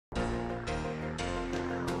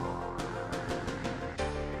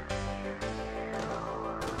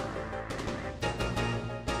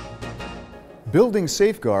Building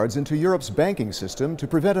safeguards into Europe's banking system to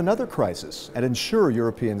prevent another crisis and ensure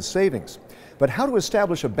European savings. But how to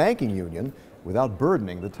establish a banking union without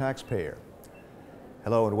burdening the taxpayer?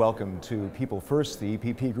 Hello and welcome to People First, the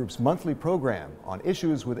EPP Group's monthly program on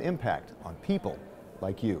issues with impact on people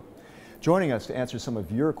like you. Joining us to answer some of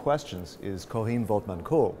your questions is Corien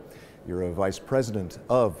Wortmann-Kool. You're a vice president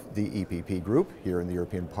of the EPP Group here in the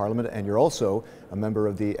European Parliament, and you're also a member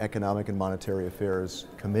of the Economic and Monetary Affairs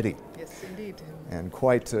Committee. Yes, indeed. And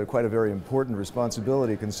quite a very important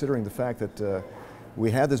responsibility, considering the fact that we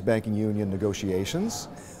had this banking union negotiations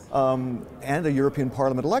and a European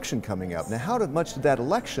Parliament election coming up. Now, how much did that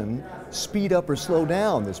election speed up or slow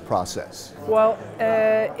down this process? Well,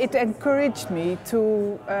 it encouraged me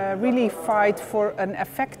to really fight for an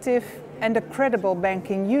effective and a credible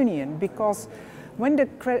banking union, because when the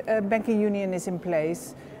banking union is in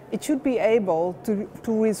place, it should be able to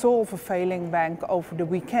resolve a failing bank over the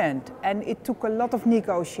weekend. And it took a lot of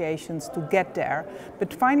negotiations to get there.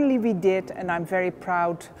 But finally we did, and I'm very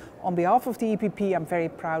proud. On behalf of the EPP, I'm very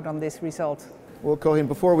proud on this result. Well, Corien,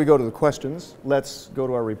 before we go to the questions, let's go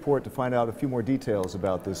to our report to find out a few more details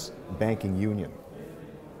about this banking union.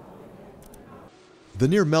 The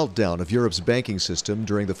near meltdown of Europe's banking system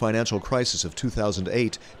during the financial crisis of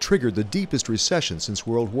 2008 triggered the deepest recession since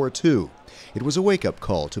World War II. It was a wake-up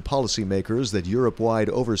call to policymakers that Europe-wide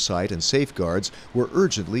oversight and safeguards were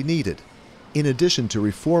urgently needed. In addition to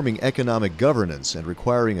reforming economic governance and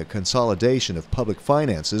requiring a consolidation of public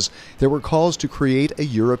finances, there were calls to create a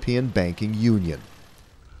European banking union.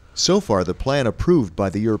 So far, the plan approved by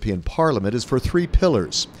the European Parliament is for three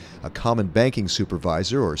pillars. A common banking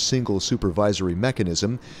supervisor, or single supervisory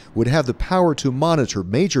mechanism, would have the power to monitor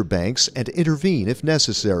major banks and intervene if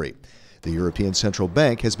necessary. The European Central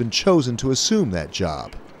Bank has been chosen to assume that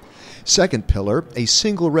job. Second pillar, a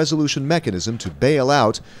single resolution mechanism to bail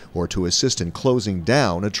out or to assist in closing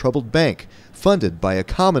down a troubled bank, funded by a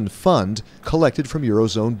common fund collected from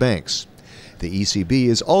Eurozone banks. The ECB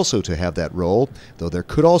is also to have that role, though there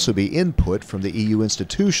could also be input from the EU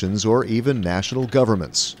institutions or even national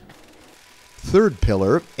governments. Third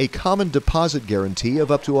pillar, a common deposit guarantee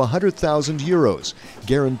of up to €100,000,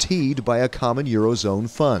 guaranteed by a common Eurozone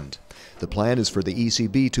fund. The plan is for the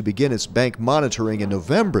ECB to begin its bank monitoring in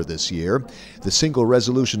November this year. The single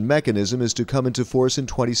resolution mechanism is to come into force in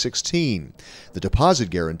 2016. The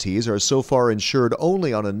deposit guarantees are so far insured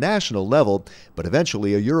only on a national level, but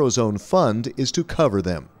eventually a Eurozone fund is to cover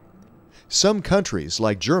them. Some countries,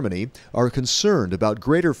 like Germany, are concerned about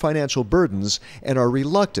greater financial burdens and are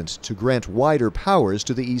reluctant to grant wider powers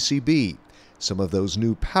to the ECB. Some of those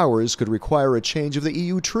new powers could require a change of the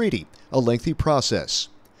EU treaty, a lengthy process.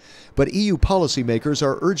 But EU policymakers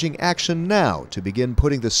are urging action now to begin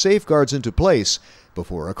putting the safeguards into place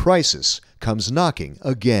before a crisis comes knocking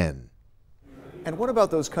again. And what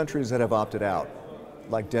about those countries that have opted out,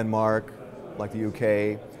 like Denmark, like the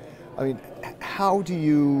UK? I mean, how do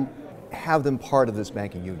you have them part of this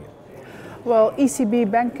banking union? Well, ECB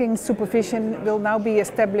banking supervision will now be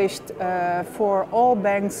established for all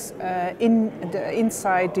banks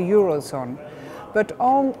inside the Eurozone. But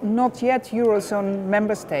all not yet Eurozone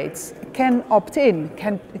member states can opt in,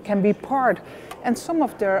 can be part, and some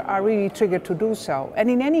of them are really triggered to do so. And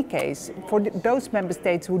in any case, for those member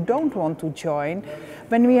states who don't want to join,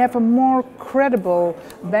 when we have a more credible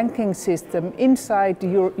banking system inside the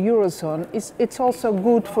Eurozone, it's also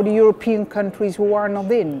good for the European countries who are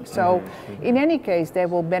not in. So in any case, they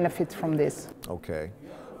will benefit from this. Okay.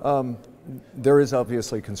 There is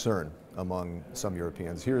obviously concern among some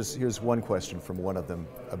Europeans. Here's one question from one of them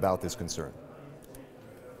about this concern.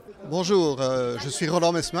 Bonjour, je suis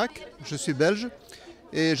Roland Mesmac, je suis belge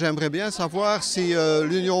et j'aimerais bien savoir si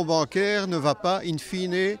l'union bancaire ne va pas, in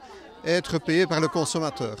fine, être payée par le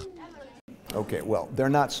consommateur. Okay, well, they're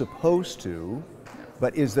not supposed to,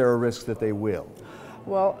 but is there a risk that they will?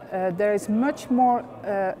 Well, there is much more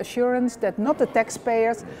assurance that not the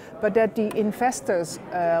taxpayers, but that the investors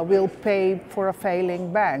will pay for a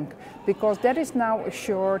failing bank, because that is now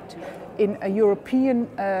assured in a European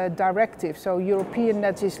directive, so European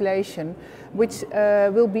legislation, which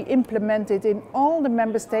will be implemented in all the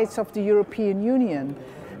member states of the European Union.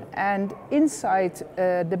 And inside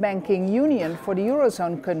the banking union for the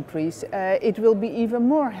Eurozone countries, it will be even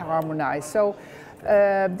more harmonized. So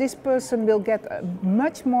this person will get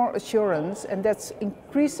much more assurance, and that's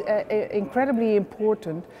incredibly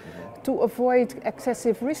important to avoid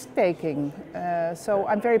excessive risk-taking. So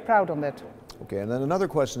I'm very proud on that. Okay, and then another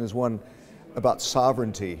question is one about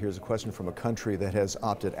sovereignty. Here's a question from a country that has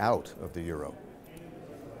opted out of the euro.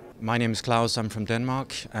 My name is Klaus, I'm from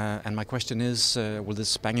Denmark, and my question is, will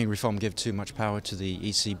this banking reform give too much power to the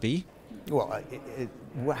ECB? Well,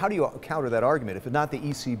 how do you counter that argument? If not the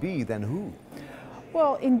ECB, then who?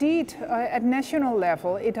 Well, indeed, at national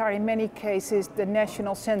level, it are in many cases the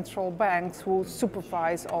national central banks who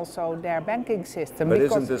supervise also their banking system. But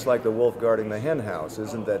isn't this like the wolf guarding the hen house?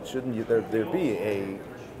 Shouldn't there be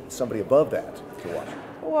somebody above that to watch?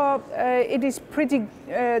 Well, it is pretty.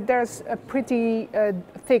 There's a pretty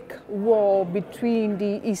thick wall between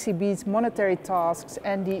the ECB's monetary tasks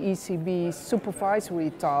and the ECB's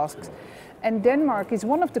supervisory tasks, and Denmark is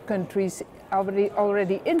one of the countries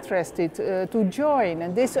already interested to join,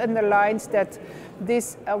 and this underlines that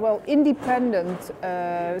this independent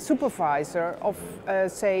supervisor of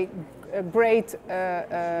say a great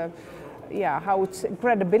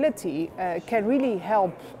credibility can really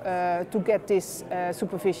help to get this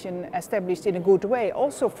supervision established in a good way,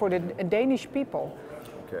 also for the Danish people.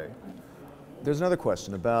 Okay. There's another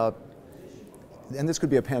question about, and this could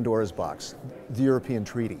be a Pandora's box, the European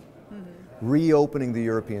Treaty. Reopening the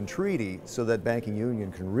European Treaty so that banking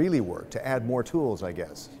union can really work, to add more tools, I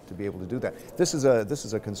guess, to be able to do that. This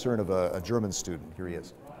is a concern of a German student. Here he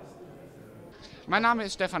is. Mein Name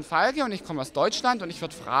ist Stefan Falke und ich komme aus Deutschland und ich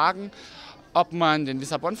würde fragen, ob man den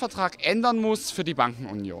Lissabon-Vertrag ändern muss für die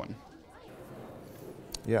Bankenunion.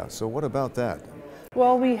 Yeah, so what about that?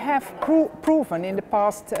 Well, we have proven in the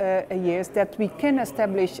past years that we can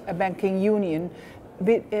establish a banking union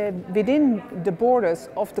within the borders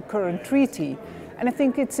of the current treaty. And I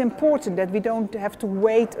think it's important that we don't have to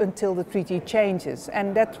wait until the treaty changes.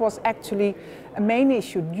 And that was actually a main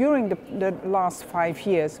issue during the last 5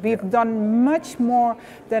 years. We've done much more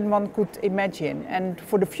than one could imagine. And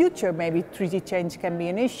for the future, maybe treaty change can be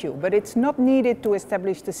an issue. But it's not needed to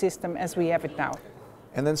establish the system as we have it now.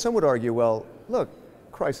 And then some would argue, well, look,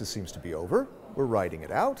 crisis seems to be over. We're riding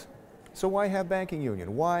it out. So why have banking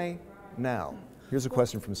union? Why now? Here's a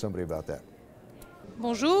question from somebody about that.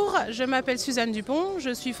 Bonjour, je m'appelle Suzanne Dupont,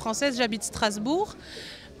 je suis française, j'habite Strasbourg.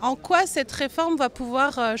 En quoi cette réforme va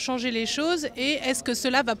pouvoir changer les choses et est-ce que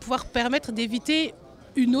cela va pouvoir permettre d'éviter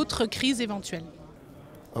une autre crise éventuelle?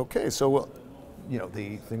 Okay, so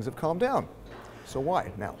the things have calmed down. So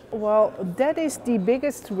why now? Well, that is the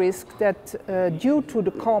biggest risk that due to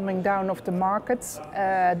the calming down of the markets,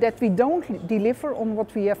 that we don't deliver on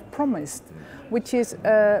what we have promised, which is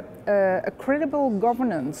a credible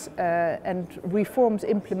governance and reforms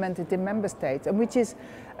implemented in member states, and which is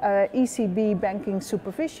ECB banking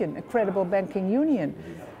supervision, a credible banking union.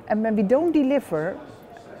 And when we don't deliver,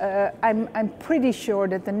 I'm pretty sure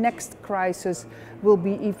that the next crisis will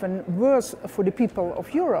be even worse for the people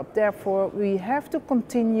of Europe. Therefore, we have to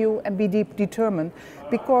continue and be determined,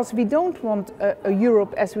 because we don't want a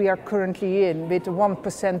Europe as we are currently in, with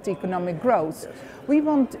 1% economic growth. We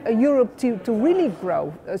want a Europe to really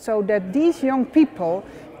grow, so that these young people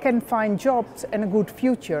can find jobs and a good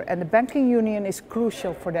future, and the banking union is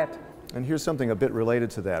crucial for that. And here's something a bit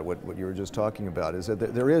related to that, what you were just talking about, is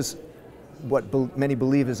that there is what many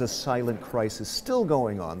believe is a silent crisis still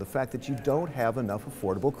going on, the fact that you don't have enough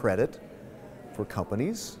affordable credit for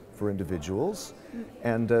companies, for individuals,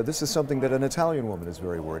 and this is something that an Italian woman is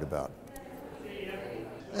very worried about.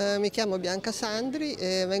 Mi chiamo Bianca Sandri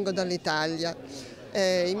e vengo dall'Italia.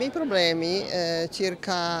 I miei problemi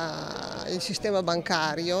circa il sistema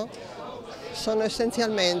bancario sono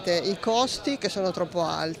essenzialmente i costi, che sono troppo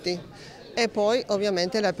alti, e poi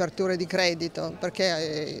ovviamente le aperture di credito,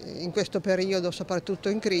 perché in questo periodo, soprattutto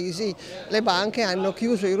in crisi, le banche hanno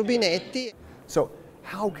chiuso i rubinetti. So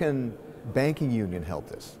how can banking union help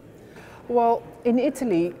this? Well, in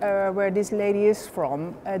Italy, where this lady is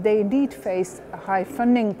from, they indeed face high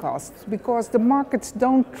funding costs because the markets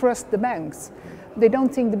don't trust the banks. They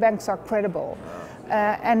don't think the banks are credible.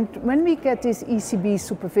 And when we get this ECB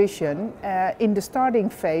supervision, in the starting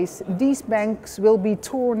phase, these banks will be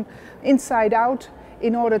torn inside out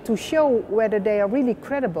in order to show whether they are really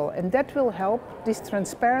credible. And that will help this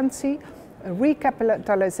transparency,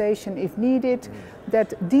 recapitalization if needed,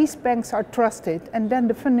 that these banks are trusted, and then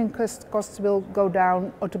the funding costs will go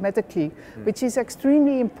down automatically, which is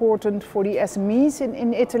extremely important for the SMEs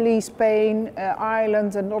in Italy, Spain,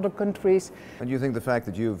 Ireland and other countries. And you think the fact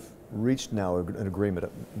that you've reached now an agreement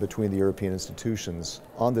between the European institutions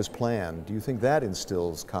on this plan, do you think that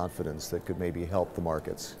instills confidence that could maybe help the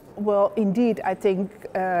markets? Well, indeed, I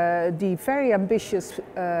think the very ambitious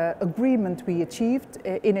agreement we achieved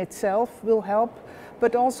in itself will help,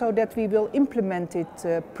 but also that we will implement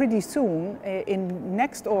it pretty soon in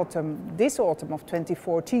next autumn, this autumn of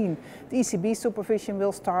 2014. The ECB supervision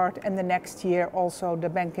will start, and the next year also the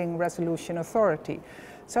Banking Resolution Authority.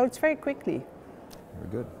 So it's very quickly. Very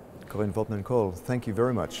good. Corien Wortmann-Kool, thank you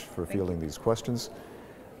very much for fielding these questions.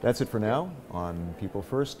 That's it for now on People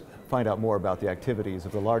First. Find out more about the activities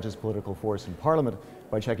of the largest political force in Parliament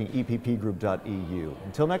by checking eppgroup.eu.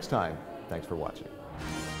 Until next time, thanks for watching.